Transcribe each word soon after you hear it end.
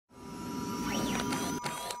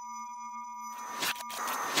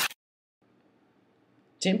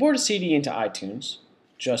To import a CD into iTunes,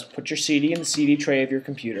 just put your CD in the CD tray of your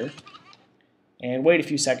computer and wait a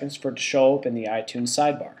few seconds for it to show up in the iTunes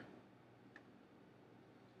sidebar.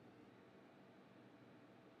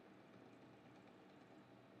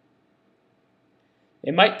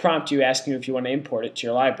 It might prompt you asking you if you want to import it to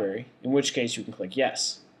your library, in which case you can click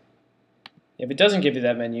Yes. If it doesn't give you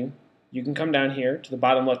that menu, you can come down here to the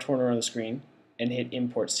bottom left corner of the screen and hit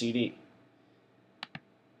Import CD.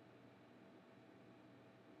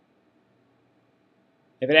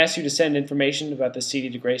 If it asks you to send information about the CD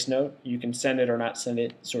to Grace note, you can send it or not send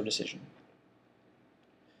it. It's your decision.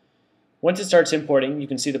 Once it starts importing, you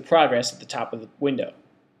can see the progress at the top of the window.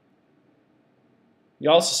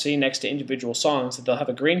 You'll also see next to individual songs that they'll have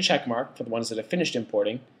a green check mark for the ones that have finished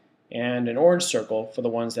importing and an orange circle for the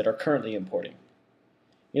ones that are currently importing.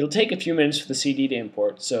 It'll take a few minutes for the CD to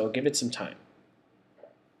import, so give it some time.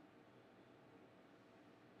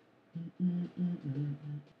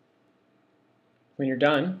 When you're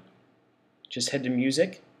done, just head to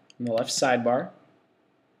Music on the left sidebar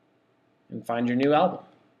and find your new album.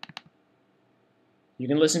 You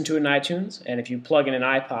can listen to it in iTunes, and if you plug in an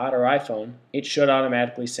iPod or iPhone, it should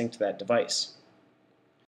automatically sync to that device.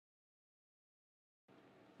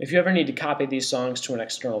 If you ever need to copy these songs to an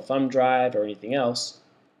external thumb drive or anything else,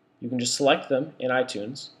 you can just select them in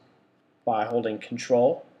iTunes by holding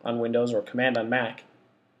Control on Windows or Command on Mac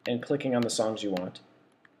and clicking on the songs you want,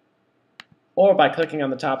 or by clicking on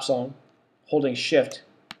the top song, holding Shift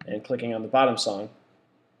and clicking on the bottom song,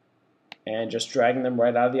 and just dragging them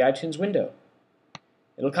right out of the iTunes window.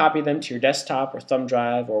 It'll copy them to your desktop or thumb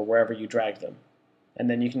drive or wherever you drag them, and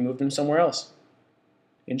then you can move them somewhere else.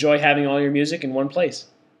 Enjoy having all your music in one place.